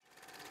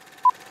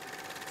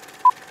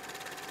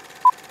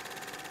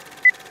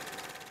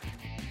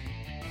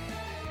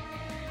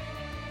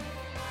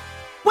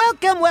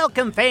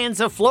Welcome, fans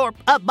of Florp,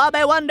 of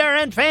Bobby Wonder,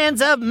 and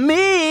fans of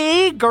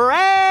me,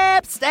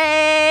 Grabstack.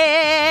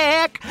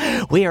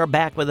 We are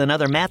back with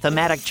another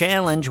Mathematic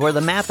Challenge where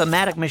the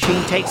Mathematic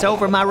machine takes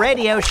over my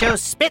radio show,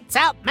 spits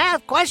out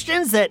math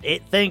questions that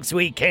it thinks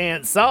we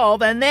can't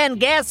solve, and then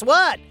guess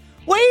what?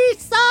 We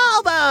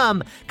solve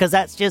them! Because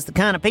that's just the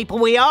kind of people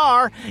we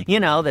are. You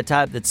know, the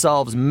type that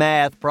solves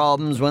math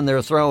problems when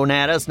they're thrown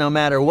at us, no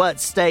matter what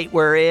state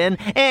we're in,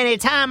 any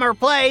time or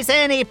place,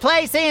 any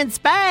place in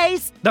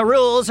space. The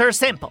rules are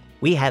simple.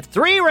 We have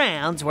 3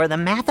 rounds where the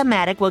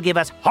Mathematic will give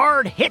us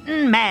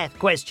hard-hitting math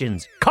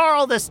questions.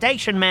 Carl, the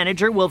station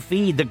manager, will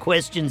feed the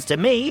questions to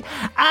me.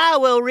 I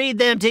will read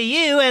them to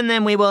you, and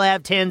then we will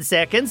have 10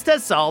 seconds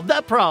to solve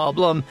the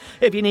problem.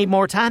 If you need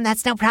more time,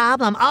 that's no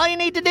problem. All you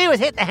need to do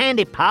is hit the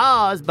handy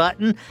pause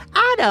button.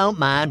 I don't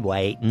mind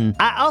waiting.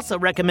 I also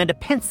recommend a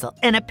pencil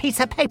and a piece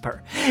of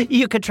paper.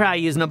 You could try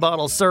using a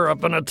bottle of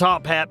syrup and a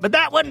top hat, but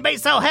that wouldn't be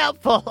so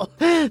helpful.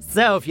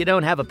 So if you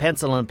don't have a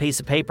pencil and a piece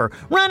of paper,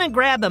 run and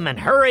grab them and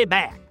hurry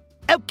back.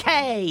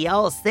 Okay,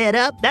 all set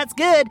up? That's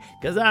good,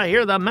 because I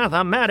hear the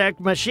Mathematic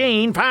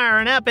machine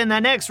firing up in the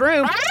next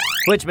room,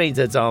 which means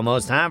it's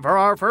almost time for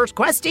our first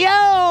question.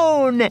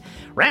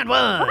 Round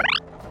 1.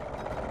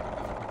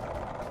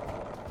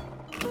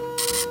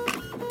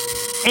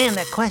 And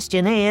the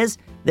question is,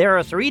 there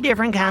are 3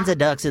 different kinds of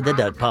ducks in the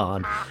duck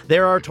pond.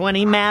 There are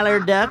 20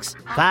 mallard ducks,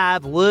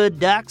 5 wood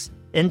ducks,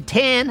 and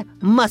 10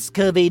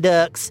 Muscovy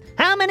ducks.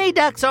 How many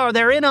ducks are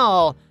there in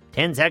all?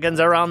 10 seconds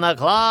are on the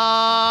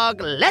clock.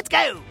 Let's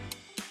go!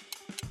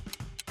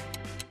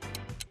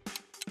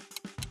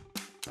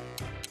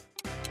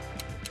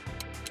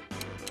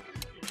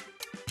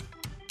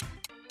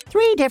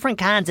 Three different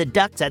kinds of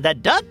ducks at the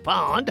duck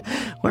pond.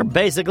 We're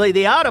basically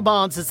the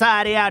Audubon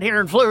Society out here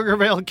in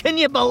Pflugerville. Can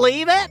you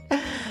believe it?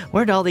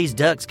 Where'd all these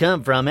ducks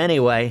come from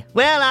anyway?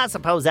 Well, I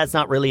suppose that's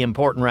not really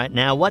important right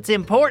now. What's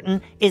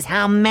important is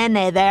how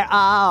many there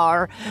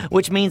are,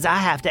 which means I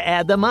have to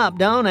add them up,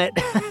 don't it?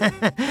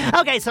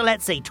 Okay, so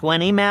let's see.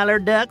 20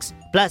 mallard ducks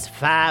plus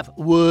 5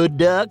 wood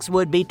ducks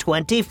would be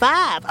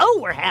 25. Oh,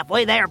 we're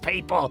halfway there,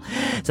 people.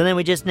 So then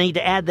we just need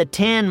to add the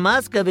 10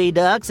 Muscovy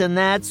ducks, and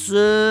that's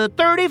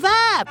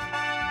 35.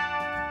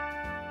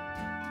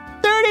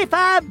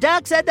 35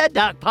 ducks at the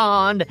duck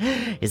pond.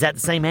 Is that the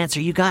same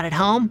answer you got at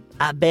home?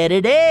 I bet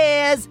it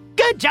is.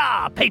 Good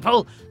job,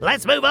 people.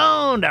 Let's move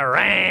on to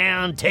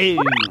round 2.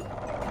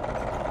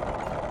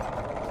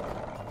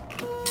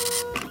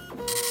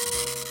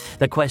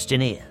 The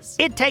question is,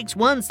 it takes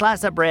 1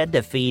 slice of bread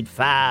to feed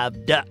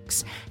 5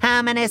 ducks.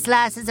 How many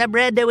slices of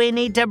bread do we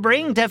need to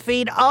bring to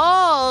feed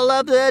all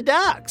of the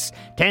ducks?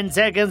 10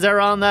 seconds are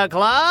on the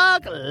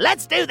clock.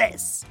 Let's do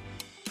this.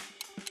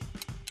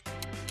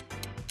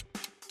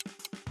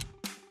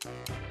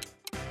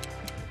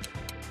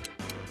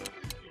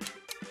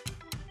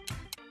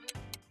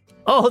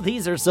 Oh,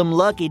 these are some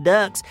lucky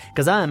ducks,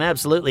 because I am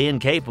absolutely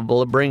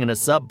incapable of bringing a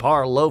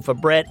subpar loaf of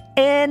bread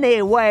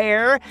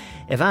anywhere.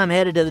 If I'm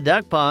headed to the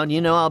duck pond,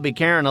 you know I'll be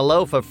carrying a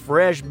loaf of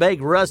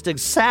fresh-baked rustic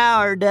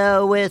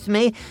sourdough with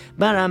me,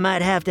 but I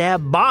might have to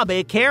have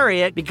Bobby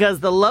carry it because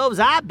the loaves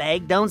I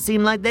bake don't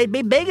seem like they'd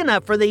be big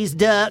enough for these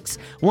ducks.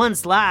 1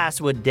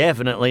 slice would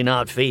definitely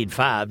not feed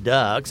 5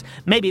 ducks.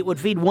 Maybe it would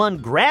feed 1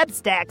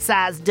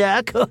 Grabstack-sized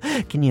duck.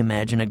 Can you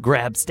imagine a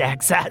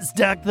Grabstack-sized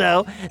duck,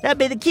 though? That'd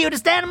be the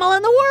cutest animal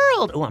in the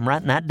world. Oh, I'm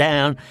writing that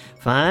down.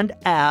 Find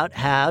out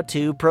how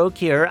to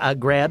procure a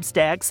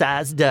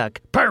Grabstack-sized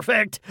duck.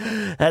 Perfect.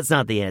 That's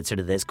not the answer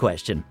to this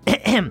question.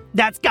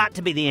 That's got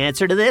to be the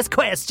answer to this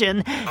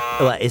question.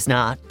 Well, it's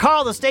not.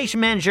 Carl, the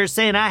station manager, is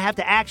saying I have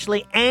to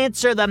actually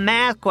answer the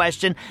math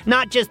question,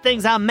 not just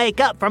things I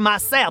make up for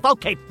myself.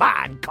 Okay,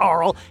 fine,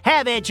 Carl.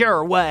 Have it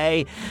your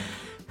way.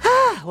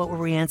 What were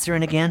we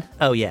answering again?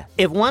 Oh, yeah.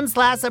 If 1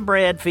 slice of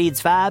bread feeds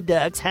 5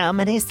 ducks, how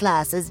many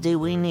slices do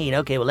we need?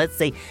 Okay, well, let's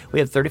see. We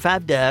have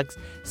 35 ducks,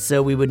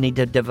 so we would need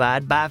to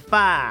divide by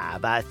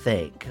 5, I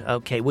think.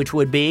 Okay, which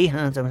would be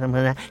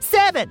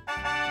 7.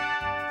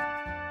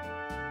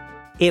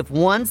 If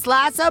 1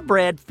 slice of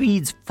bread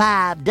feeds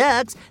 5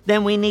 ducks,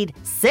 then we need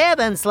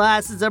 7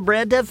 slices of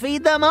bread to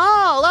feed them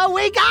all. Oh,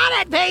 we got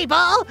it,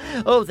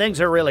 people! Oh,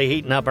 things are really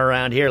heating up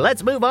around here.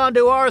 Let's move on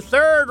to our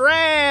 3rd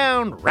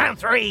round. Round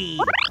 3.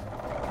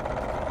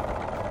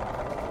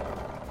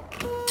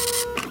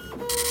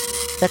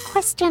 The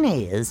question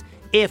is,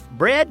 if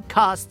bread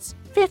costs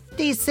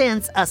 50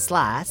 cents a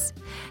slice,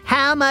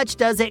 how much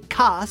does it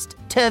cost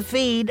to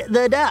feed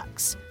the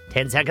ducks?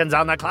 10 seconds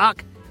on the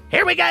clock.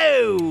 Here we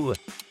go!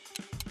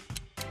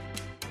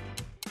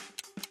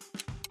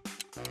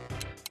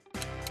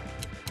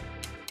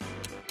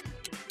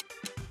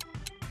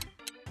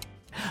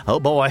 Oh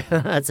boy,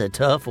 that's a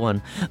tough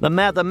one. The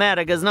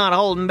mathematic is not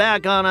holding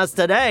back on us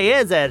today,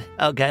 is it?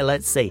 Okay,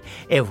 let's see.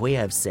 If we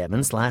have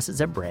 7 slices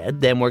of bread,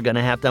 then we're going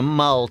to have to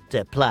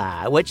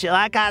multiply, which,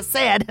 like I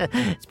said,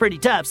 it's pretty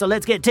tough, so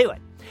let's get to it.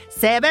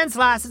 7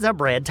 slices of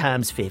bread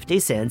times 50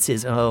 cents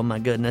is, oh my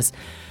goodness,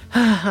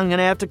 I'm going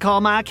to have to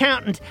call my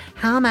accountant.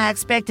 How am I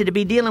expected to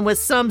be dealing with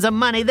sums of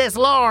money this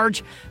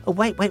large? Oh,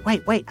 wait,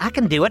 I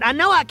can do it. I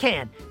know I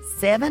can.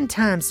 7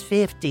 times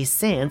 50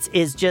 cents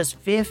is just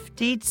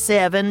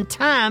 57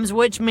 times,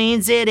 which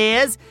means it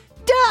is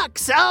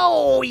ducks.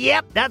 Oh,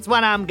 yep, that's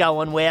what I'm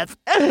going with.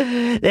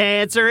 The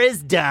answer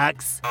is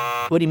ducks.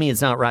 What do you mean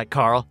it's not right,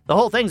 Carl? The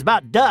whole thing's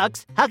about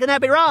ducks. How can that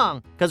be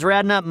wrong? Because we're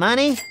adding up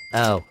money?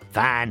 Oh,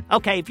 fine.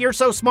 Okay, if you're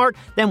so smart,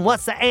 then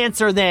what's the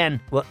answer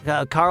then? Well,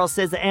 Carl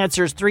says the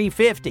answer is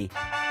 350.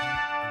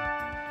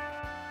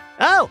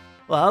 Oh,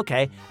 well,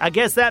 okay. I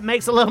guess that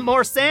makes a little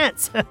more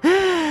sense.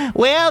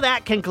 Well,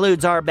 that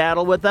concludes our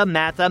battle with the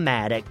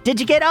mathematic. Did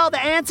you get all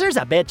the answers?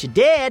 I bet you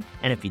did.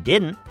 And if you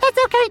didn't, that's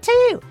okay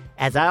too.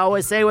 As I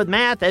always say with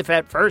math, if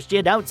at first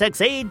you don't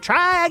succeed,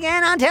 try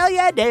again until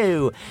you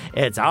do.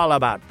 It's all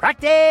about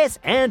practice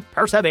and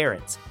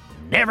perseverance.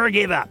 Never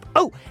give up.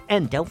 Oh,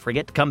 and don't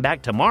forget to come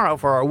back tomorrow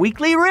for our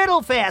weekly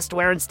Riddle Fest,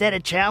 where instead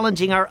of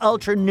challenging our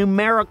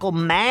ultra-numerical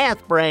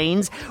math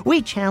brains,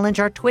 we challenge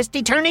our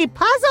twisty-turny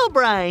puzzle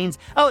brains.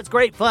 Oh, it's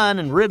great fun,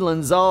 and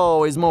riddling's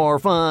always more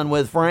fun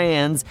with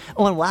friends.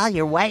 Oh, and while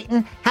you're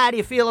waiting, how do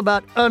you feel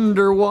about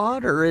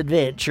underwater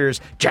adventures?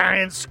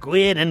 Giant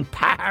squid and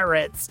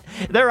pirates.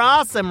 They're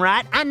awesome,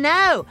 right? I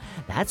know.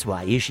 That's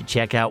why you should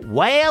check out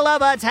Whale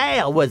of a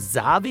Tale with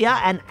Zavia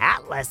and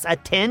Atlas, a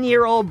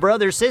 10-year-old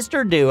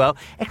brother-sister duo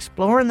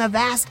exploring the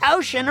vast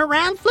ocean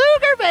around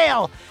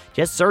Pflugerville.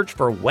 Just search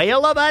for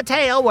Whale of a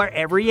Tale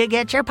wherever you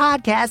get your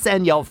podcasts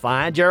and you'll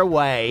find your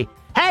way.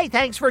 Hey,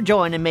 thanks for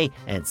joining me,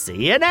 and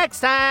see you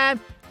next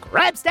time.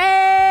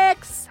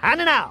 Crabsticks,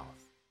 signing off.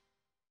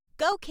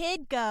 Go,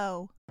 kid,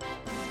 go.